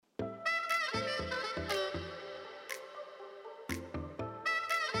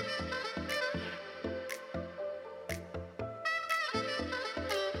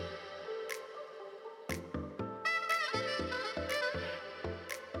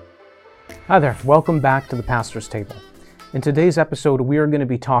Hi there, welcome back to the Pastor's Table. In today's episode, we are going to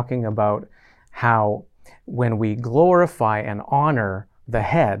be talking about how when we glorify and honor the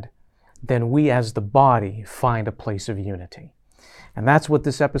head, then we as the body find a place of unity. And that's what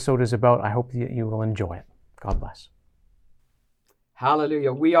this episode is about. I hope that you will enjoy it. God bless.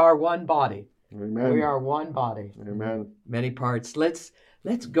 Hallelujah. We are one body. Amen. We are one body. Amen. Many parts. Let's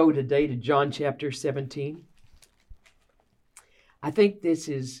go today to John chapter 17. I think this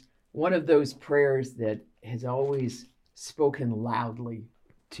is one of those prayers that has always spoken loudly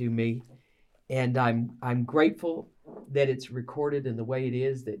to me. And I'm grateful that it's recorded in the way it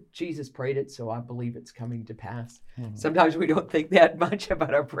is, that Jesus prayed it, so I believe it's coming to pass. Mm-hmm. Sometimes we don't think that much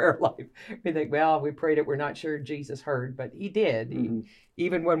about our prayer life. We think, well, we prayed it, we're not sure Jesus heard, but he did. Mm-hmm.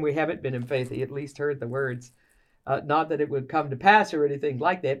 Even when we haven't been in faith, he at least heard the words. Not that it would come to pass or anything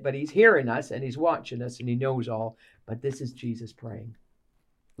like that, but he's hearing us and he's watching us and he knows all. But this is Jesus praying.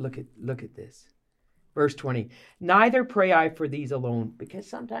 Look at this. Verse 20. Neither pray I for these alone, because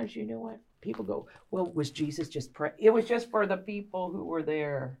sometimes you know what? People go, well, was Jesus just praying? It was just for the people who were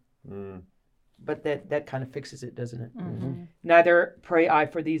there. Mm. But that kind of fixes it, doesn't it? Mm-hmm. Neither pray I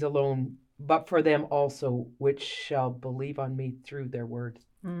for these alone, but for them also, which shall believe on me through their word.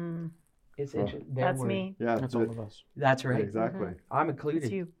 It's interesting. That's me. Yeah, That's all of us. That's right. Exactly. I'm included.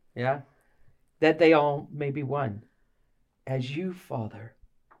 It's you. Yeah. That they all may be one, as you, Father,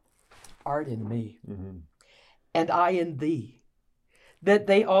 art in me, Mm-hmm. and I in thee, that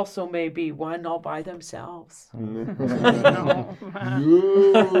they also may be one all by themselves. No.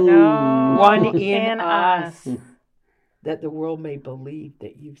 No. One in In us, us. that the world may believe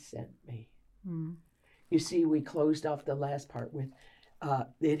that you sent me. Mm. You see, we closed off the last part with,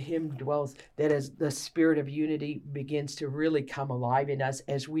 in him dwells, that as the spirit of unity begins to really come alive in us,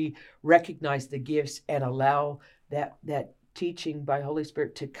 as we recognize the gifts and allow that teaching by Holy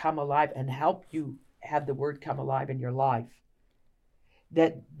Spirit to come alive and help you have the word come alive in your life,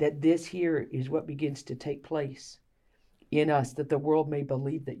 that this here is what begins to take place in us, that the world may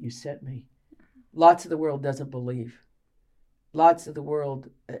believe that you sent me. Lots of the world doesn't believe. Lots of the world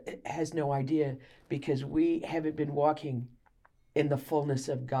has no idea, because we haven't been walking in the fullness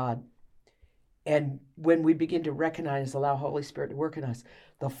of God. And when we begin to recognize, allow Holy Spirit to work in us,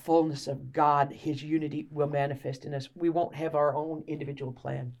 the fullness of God, his unity will manifest in us. We won't have our own individual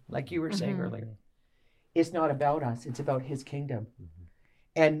plan, like you were saying earlier. It's not about us. It's about his kingdom.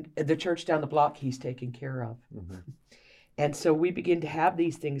 And the church down the block, he's taking care of. And so we begin to have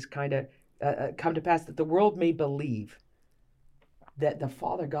these things kind of come to pass, that the world may believe that the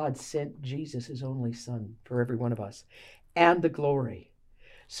Father God sent Jesus, his only Son, for every one of us, and the glory.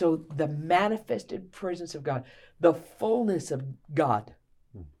 So the manifested presence of God, the fullness of God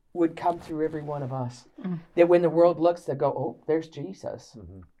would come through every one of us. That when the world looks, they go, oh, there's Jesus.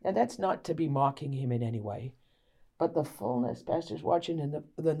 And that's not to be mocking him in any way. But the fullness, Pastor's watching, and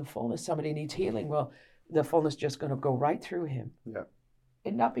then the fullness, somebody needs healing. Well, the fullness just going to go right through him. Yeah.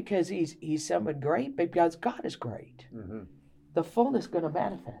 And not because he's someone great, but because God is great. Mm-hmm. The fullness going to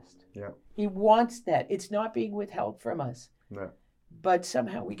manifest. Yeah. He wants that. It's not being withheld from us. Yeah. But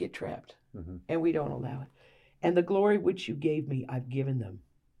somehow we get trapped and we don't allow it. And the glory which you gave me, I've given them,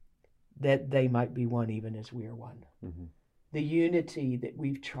 that they might be one even as we are one. Mm-hmm. The unity that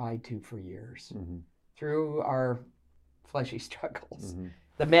we've tried to for years through our fleshy struggles,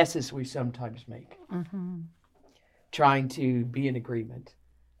 the messes we sometimes make, trying to be in agreement.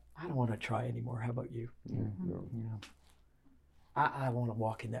 I don't want to try anymore. How about you? No. I want to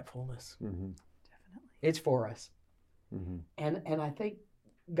walk in that fullness. Definitely. It's for us. Mm-hmm. And I think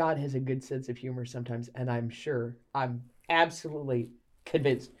God has a good sense of humor sometimes, and I'm absolutely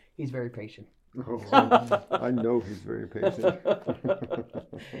convinced he's very patient. Oh, I know he's very patient.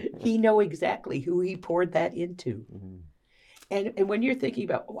 He knows exactly who he poured that into. And when you're thinking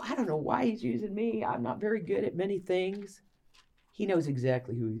about, oh, I don't know why he's using me, I'm not very good at many things, he knows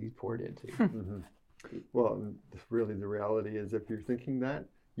exactly who he's poured into. Well, really the reality is, if you're thinking that,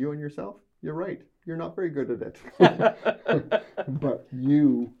 you and yourself, you're right. You're not very good at it. But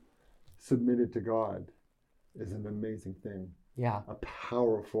you submitted to God is an amazing thing. Yeah. A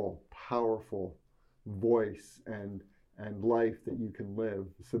powerful, powerful voice and life that you can live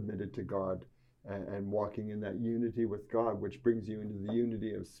submitted to God, and walking in that unity with God, which brings you into the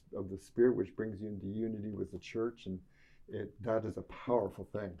unity of the Spirit, which brings you into unity with the church, and that is a powerful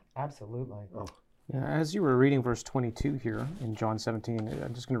thing. Absolutely. Oh. Yeah, as you were reading verse 22 here in John 17,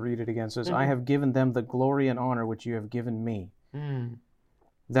 I'm just going to read it again. It says, I have given them the glory and honor which you have given me,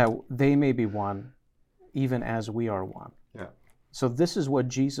 that they may be one, even as we are one. Yeah. So this is what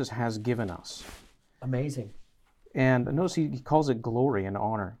Jesus has given us. Amazing. And notice he calls it glory and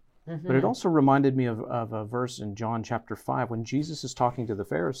honor. But it also reminded me of a verse in John chapter 5 when Jesus is talking to the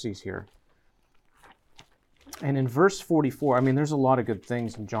Pharisees here. And in verse 44, I mean, there's a lot of good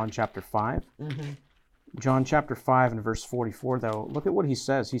things in John chapter 5. John chapter 5 and verse 44, though, look at what he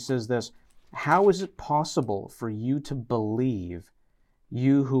says. He says this, "How is it possible for you to believe,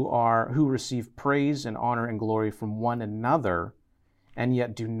 you who receive praise and honor and glory from one another, and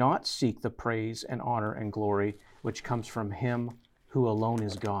yet do not seek the praise and honor and glory which comes from him who alone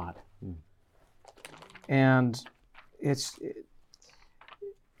is God?" And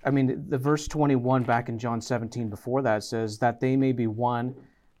the verse 21 back in John 17 before that says that they may be one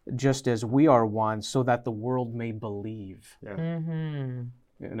just as we are one, so that the world may believe.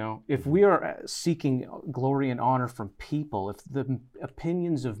 If we are seeking glory and honor from people, if the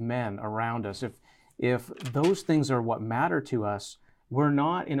opinions of men around us, if those things are what matter to us, we're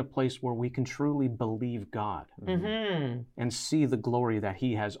not in a place where we can truly believe God and see the glory that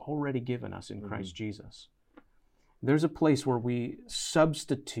he has already given us in Christ Jesus. There's a place where we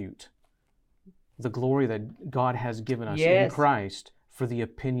substitute the glory that God has given us in Christ for the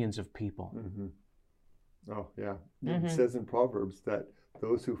opinions of people. Oh, yeah. It says in Proverbs that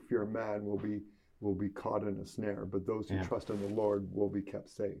those who fear man will be caught in a snare, but those who trust in the Lord will be kept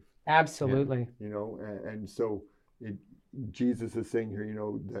safe. Absolutely. And so Jesus is saying here,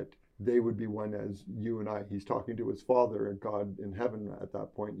 that they would be one as you and I. He's talking to his Father and God in heaven at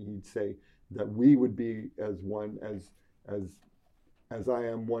that point. He'd say that we would be as one as I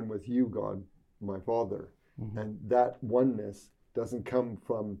am one with you, God, my Father. And that oneness doesn't come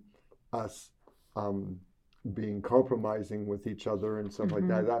from us being compromising with each other and stuff like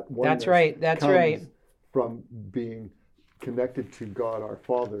that. That oneness That's right. From being connected to God our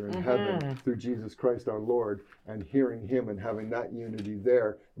Father in heaven through Jesus Christ our Lord, and hearing him and having that unity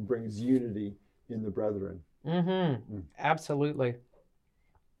there brings unity in the brethren. Absolutely.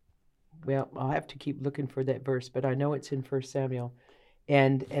 Well, I'll have to keep looking for that verse, but I know it's in 1 Samuel.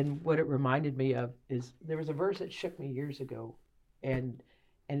 And what it reminded me of is there was a verse that shook me years ago, and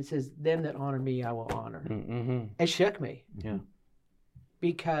it says, "Them that honor me, I will honor." It shook me. Yeah.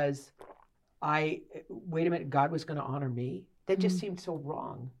 Because wait a minute, God was going to honor me? That just seemed so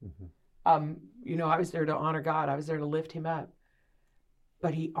wrong. I was there to honor God. I was there to lift him up.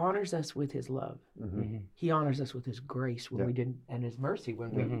 But he honors us with his love. He honors us with his grace when we didn't, and his mercy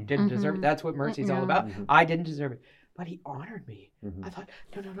when we didn't deserve it. That's what mercy is all about. I didn't deserve it, but he honored me. I thought,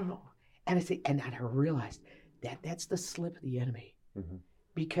 no. And I realized that's the slip of the enemy.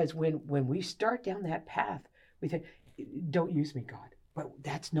 Because when we start down that path, we think, "Don't use me, God." But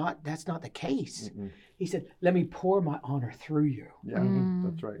that's not the case. He said, "Let me pour my honor through you." Yeah,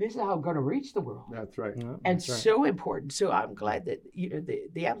 that's right. This is how I'm going to reach the world. That's right. Yeah, And that's right. so important. So I'm glad that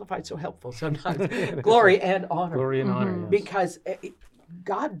the Amplified's so helpful sometimes. Glory and honor. Glory and honor, yes. Because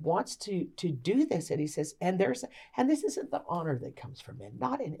God wants to do this, and he says, and this isn't the honor that comes from men,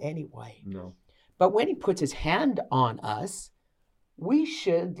 not in any way. No. But when he puts his hand on us, we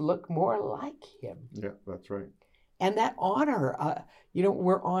should look more like him. Yeah, that's right. And that honor,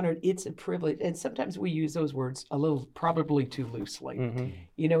 we're honored. It's a privilege. And sometimes we use those words a little, probably too loosely.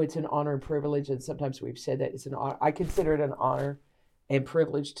 It's an honor and privilege. And sometimes we've said that it's an honor. I consider it an honor and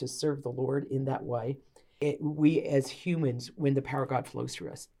privilege to serve the Lord in that way. We as humans, when the power of God flows through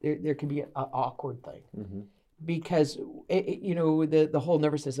us, there can be an awkward thing. Because, the whole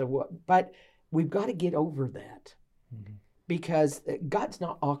nervousness of what, but we've got to get over that. Because God's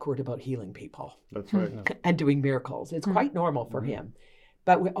not awkward about healing people. That's right. And doing miracles. It's quite normal for him.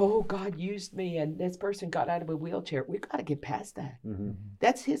 But God used me and this person got out of a wheelchair. We've got to get past that.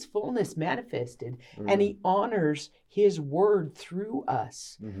 That's his fullness manifested. And he honors his word through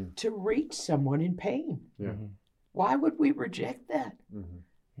us to reach someone in pain. Yeah. Why would we reject that?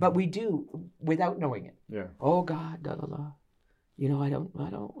 But we do without knowing it. Yeah. Oh God, I'm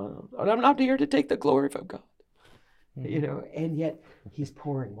not here to take the glory from God. And yet he's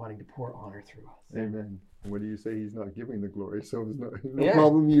wanting to pour honor through us. Amen. What do you say? He's not giving the glory, so it's no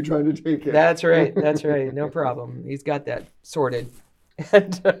problem you trying to take it. That's right. No problem. He's got that sorted.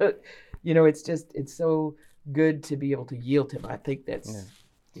 And, it's so good to be able to yield to him. I think that's...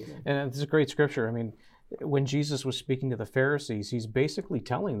 And it's a great scripture. I mean, when Jesus was speaking to the Pharisees, he's basically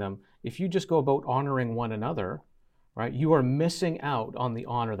telling them, if you just go about honoring one another, right, you are missing out on the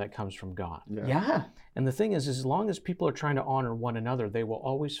honor that comes from God. Yeah. And the thing is, as long as people are trying to honor one another, they will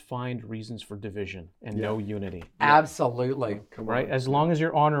always find reasons for division and no unity. Absolutely. Right? As long as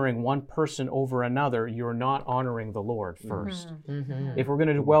you're honoring one person over another, you're not honoring the Lord first. If we're going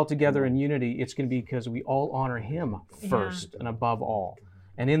to dwell together in unity, it's going to be because we all honor him first and above all.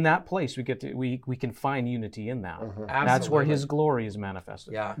 And in that place, we can find unity in that. Uh-huh. That's where Absolutely. His glory is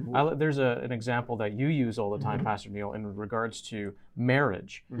manifested. Yeah. There's an example that you use all the time, Pastor Neil, in regards to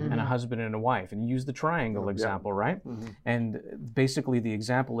marriage and a husband and a wife. And you use the triangle example, right? And basically the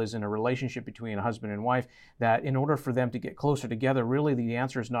example is in a relationship between a husband and wife, that in order for them to get closer together, really the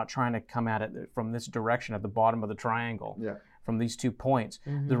answer is not trying to come at it from this direction at the bottom of the triangle, from these 2 points.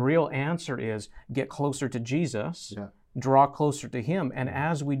 The real answer is get closer to Jesus, draw closer to Him. And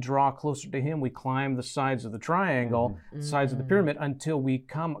as we draw closer to Him, we climb the sides of the triangle, sides of the pyramid, until we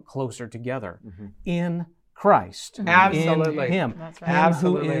come closer together in Christ, Absolutely. in Him, That's right. Him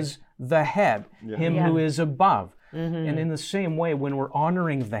Absolutely. who is the head, Him Yeah. who is above. And in the same way, when we're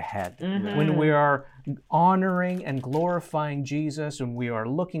honoring the head, when we are honoring and glorifying Jesus, and we are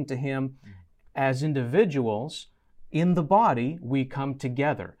looking to Him as individuals, in the body, we come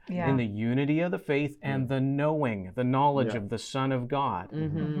together Yeah. in the unity of the faith and the knowing, the knowledge of the Son of God.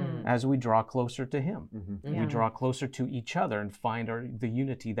 As we draw closer to Him, we Yeah. draw closer to each other and find the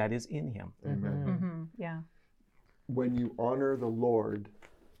unity that is in Him. Amen. Yeah. When you honor the Lord,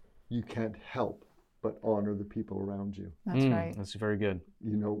 you can't help but honor the people around you. That's right. That's very good.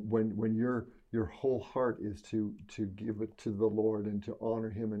 You know, when your whole heart is to give it to the Lord and to honor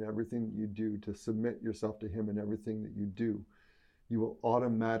Him in everything that you do, to submit yourself to Him in everything that you do, you will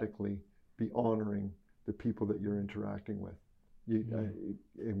automatically be honoring the people that you're interacting with.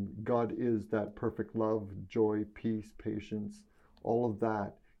 And God is that perfect love, joy, peace, patience, all of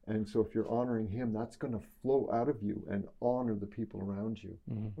that. And so if you're honoring Him, that's going to flow out of you and honor the people around you.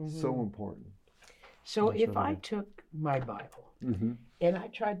 So important. So That's if really I good. took my Bible Mm-hmm. and I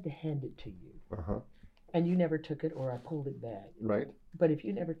tried to hand it to you, Uh-huh. and you never took it, or I pulled it back, Right? but if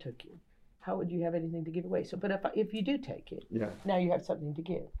you never took it, how would you have anything to give away? So, but if you do take it, Yeah, now you have something to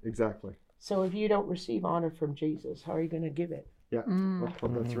give. exactly. So if you don't receive honor from Jesus, how are you going to give it? Yeah.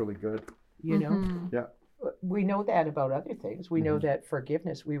 Well, that's really good. You know, Yeah. we know that about other things. We know that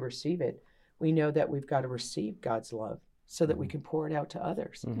forgiveness, we receive it. We know that we've got to receive God's love so that we can pour it out to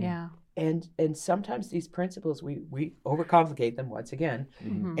others. Yeah. And sometimes these principles, we overcomplicate them once again.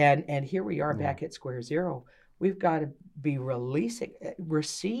 And here we are back at square zero. We've got to be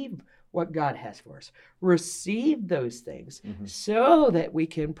receive what God has for us. Receive those things so that we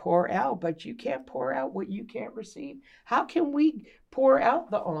can pour out. But you can't pour out what you can't receive. How can we pour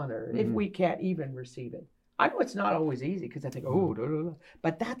out the honor if we can't even receive it? I know it's not always easy because I think,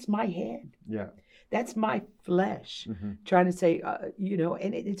 but that's my head. Yeah. That's my flesh trying to say,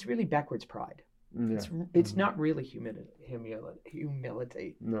 and it's really backwards pride. Yeah. It's not really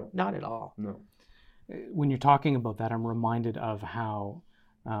humility. No. Not at all. No. When you're talking about that, I'm reminded of how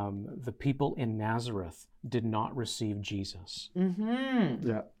the people in Nazareth did not receive Jesus. Mm-hmm.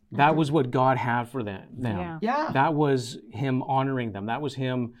 Yeah. That was what God had for them. Yeah. Yeah. That was Him honoring them. That was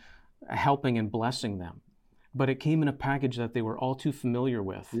Him helping and blessing them. But it came in a package that they were all too familiar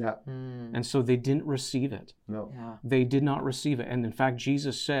with. Yeah. And so they didn't receive it. No. Yeah. They did not receive it. And in fact,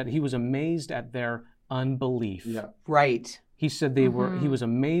 Jesus said He was amazed at their unbelief. Yeah. Right. He said He was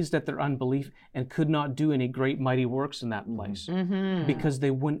amazed at their unbelief and could not do any great mighty works in that place because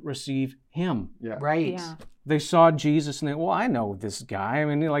they wouldn't receive Him. Yeah. Right. Yeah. They saw Jesus and they, well, I know this guy. I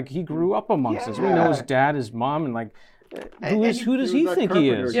mean, like, he grew up amongst us. We know his dad, his mom, and like, who does he was a think he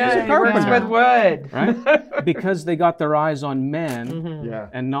carpenter. is? Yeah, He's a he works carpenter, with wood. right? Because they got their eyes on men Yeah.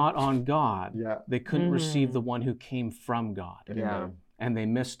 and not on God. Yeah. They couldn't receive the one who came from God. Yeah. Amen. And they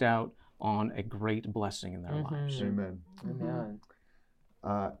missed out on a great blessing in their lives. Amen. Amen.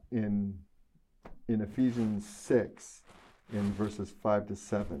 In Ephesians 6, in verses 5 to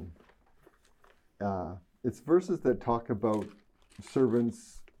 7, it's verses that talk about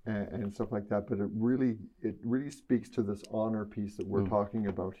servants and stuff like that, but it really speaks to this honor piece that we're talking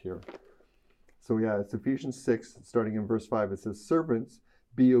about here. So yeah, it's Ephesians 6, starting in verse 5. It says, "Servants,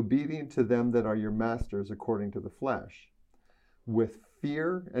 be obedient to them that are your masters according to the flesh, with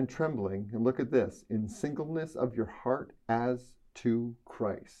fear and trembling," and look at this, "in singleness of your heart as to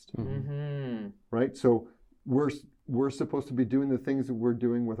Christ." Mm-hmm. Right? So we're supposed to be doing the things that we're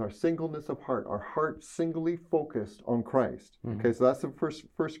doing with our singleness of heart, our heart singly focused on Christ. Okay, so that's the first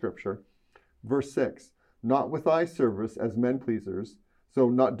scripture. Verse 6, "Not with eye service as men pleasers," so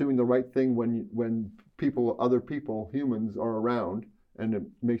not doing the right thing when other people, humans are around and it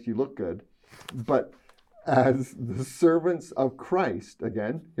makes you look good, but as the servants of Christ.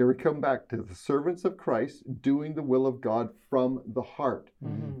 Again, here we come back to the servants of Christ doing the will of God from the heart.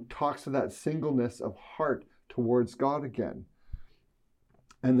 Talks to that singleness of heart towards God again.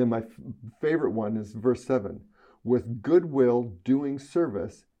 And then my favorite one is verse 7, "with goodwill doing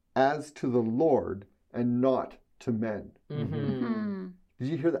service as to the Lord and not to men." Mm-hmm. Did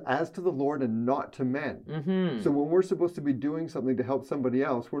you hear that? As to the Lord and not to men. Mm-hmm. So when we're supposed to be doing something to help somebody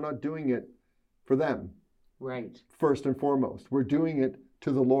else, we're not doing it for them Right. first and foremost. We're doing it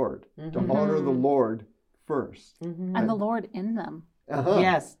to the Lord, to Mhm. honor the Lord first. Mm-hmm. And the Lord in them. Uh-huh.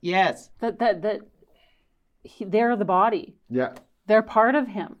 Yes. They're the body. Yeah. They're part of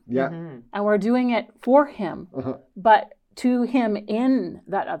him. Yeah. Mm-hmm. And we're doing it for him, Uh-huh. but to him in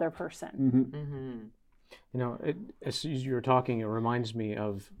that other person. Mm-hmm. Mm-hmm. You know, as you were talking, it reminds me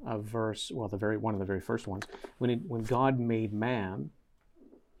of a verse. Well, one of the very first ones, when God made man,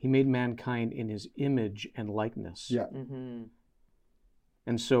 He made mankind in His image and likeness. Yeah. Mm-hmm.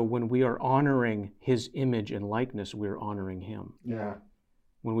 And so, when we are honoring His image and likeness, we're honoring Him. Yeah.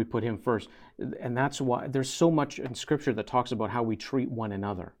 When we put Him first, and that's why there's so much in Scripture that talks about how we treat one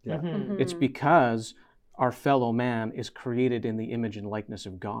another. Yeah. Mm-hmm. It's because our fellow man is created in the image and likeness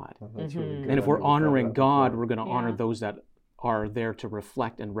of God. Oh, that's Mhm. really good. And if I we're never thought of honoring that God, before. we're going to honor Yeah. those that are there to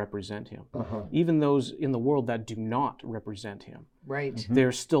reflect and represent Him. Uh-huh. Even those in the world that do not represent Him, Right.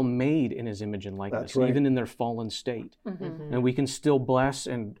 they're still made in His image and likeness, That's right. even in their fallen state. Mhm. And we can still bless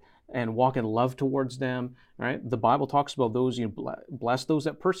and walk in love towards them, right? The Bible talks about those, bless those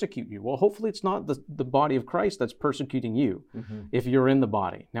that persecute you. Well, hopefully it's not the body of Christ that's persecuting you Mhm. if you're in the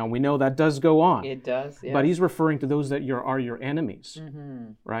body. Now, we know that does go on, It does. Yeah. but He's referring to those that are your enemies,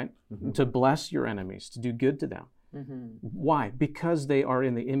 Mm-hmm. right? Mhm. To bless your enemies, to do good to them. Mm-hmm. Why? Because they are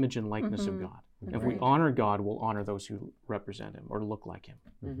in the image and likeness of Mhm. God. If we Right. honor God, we'll honor those who represent Him or look like Him.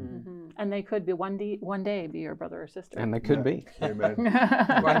 Mm-hmm. Mhm. And they could be one day be your brother or sister. And they could Yeah. be. Amen.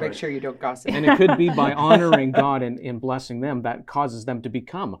 You want to make sure you don't gossip. And it could be by honoring God and in blessing them that causes them to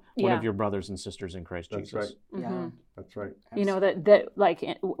become one Yeah. of your brothers and sisters in Christ That's Jesus. right. Yeah. Mhm. That's right. You know that like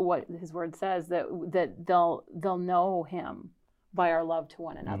what His Word says that they'll know Him by our love to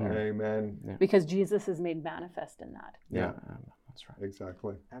one another, Amen. because Jesus is made manifest in that. Yeah. That's right.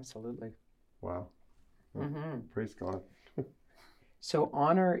 Exactly. Absolutely. Wow. Mm-hmm. Praise God. So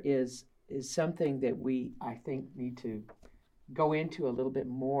honor is something that we, I think, need to go into a little bit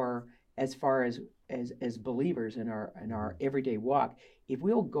more as far as believers in our everyday walk. If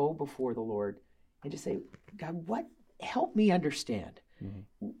we'll go before the Lord and just say, God, help me understand.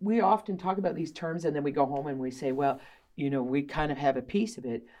 Mm-hmm. We often talk about these terms and then we go home and we say, well, we kind of have a piece of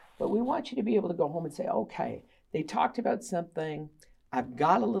it, but we want you to be able to go home and say, okay, they talked about something. I've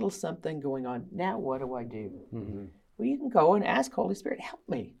got a little something going on. Now what do I do? Mm-hmm. Well, you can go and ask Holy Spirit, help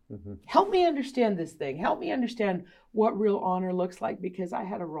me. Mhm. Help me understand this thing. Help me understand what real honor looks like, because I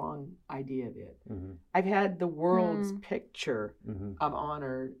had a wrong idea of it. Mhm. I've had the world's picture Mhm. of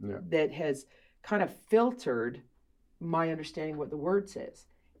honor Yeah. that has kind of filtered my understanding what the Word says.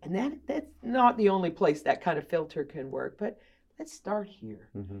 And that's not the only place that kind of filter can work, but let's start here,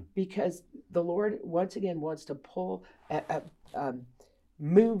 Mhm. because the Lord once again wants to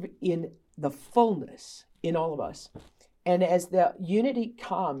move in the fullness in all of us. And as the unity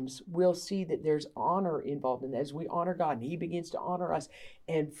comes, we'll see that there's honor involved. And as we honor God and He begins to honor us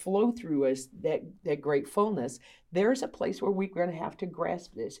and flow through us that great fullness, there's a place where we're going to have to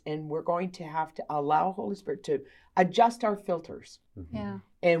grasp this. And we're going to have to allow Holy Spirit to adjust our filters. Yeah.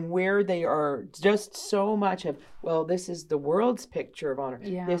 And where they are just so much of, well, this is the world's picture of honor.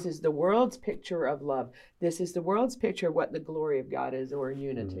 Yeah. This is the world's picture of love. This is the world's picture of what the glory of God is, or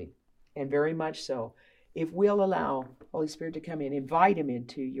unity. And very much so. If we'll allow Holy Spirit to come in, invite Him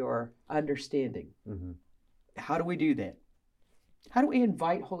into your understanding. Mhm. How do we do that? How do we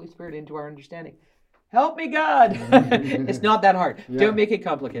invite Holy Spirit into our understanding? Help me, God. It's not that hard. Yeah. Don't make it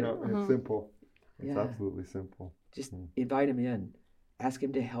complicated. No, it's simple. It's Yeah. absolutely simple. Just invite Him in. Ask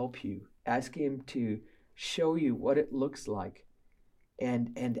Him to help you. Ask Him to show you what it looks like.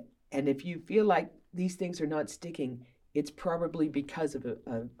 And if you feel like these things are not sticking, it's probably because of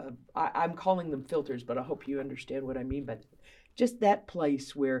I'm calling them filters, but I hope you understand what I mean by that. Just that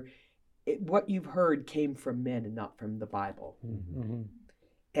place where what you've heard came from men and not from the Bible. Mm-hmm.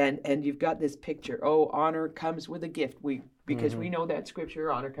 And you've got this picture. Oh, honor comes with a gift. Because we know that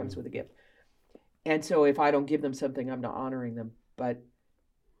scripture, honor comes with a gift. And so if I don't give them something, I'm not honoring them. But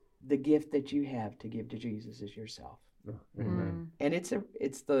the gift that you have to give to Jesus is yourself. Oh, amen. And it's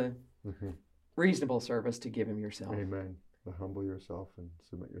the Mhm. reasonable service to give Him yourself. Amen. To humble yourself and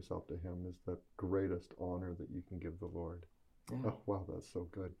submit yourself to Him is the greatest honor that you can give the Lord. Yeah. Oh, wow, that's so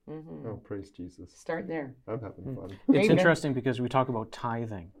good. Mhm. Oh, praise Jesus. Start there. I'm having fun. It's Amen. interesting because we talk about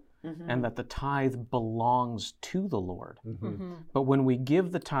tithing Mhm. and that the tithe belongs to the Lord. Mhm. But when we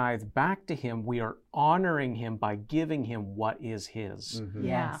give the tithe back to Him, we are honoring Him by giving Him what is His. Mhm.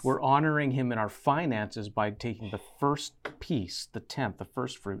 Yeah. We're honoring Him in our finances by taking the first piece, the tenth, the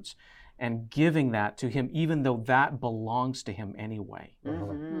first fruits, and giving that to him, even though that belongs to him anyway.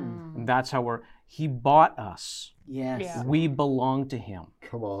 Mhm. And that's how he bought us. Yes. Yeah. We belong to him.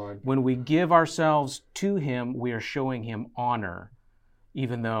 Come on. When we give ourselves to him, we are showing him honor,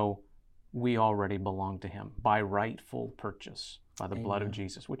 even though we already belong to him by rightful purchase, by the blood of Amen.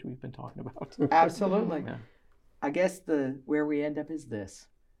 Jesus, which we've been talking about. Absolutely. Yeah. I guess where we end up is this.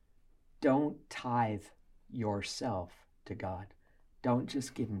 Don't tithe yourself to God. Don't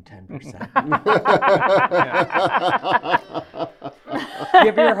just give him 10%.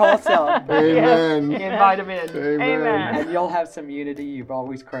 Give your whole self. Amen. Invite him in. Amen. And you'll have some unity you've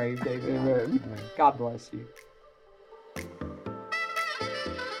always craved. Amen. Amen. God bless you.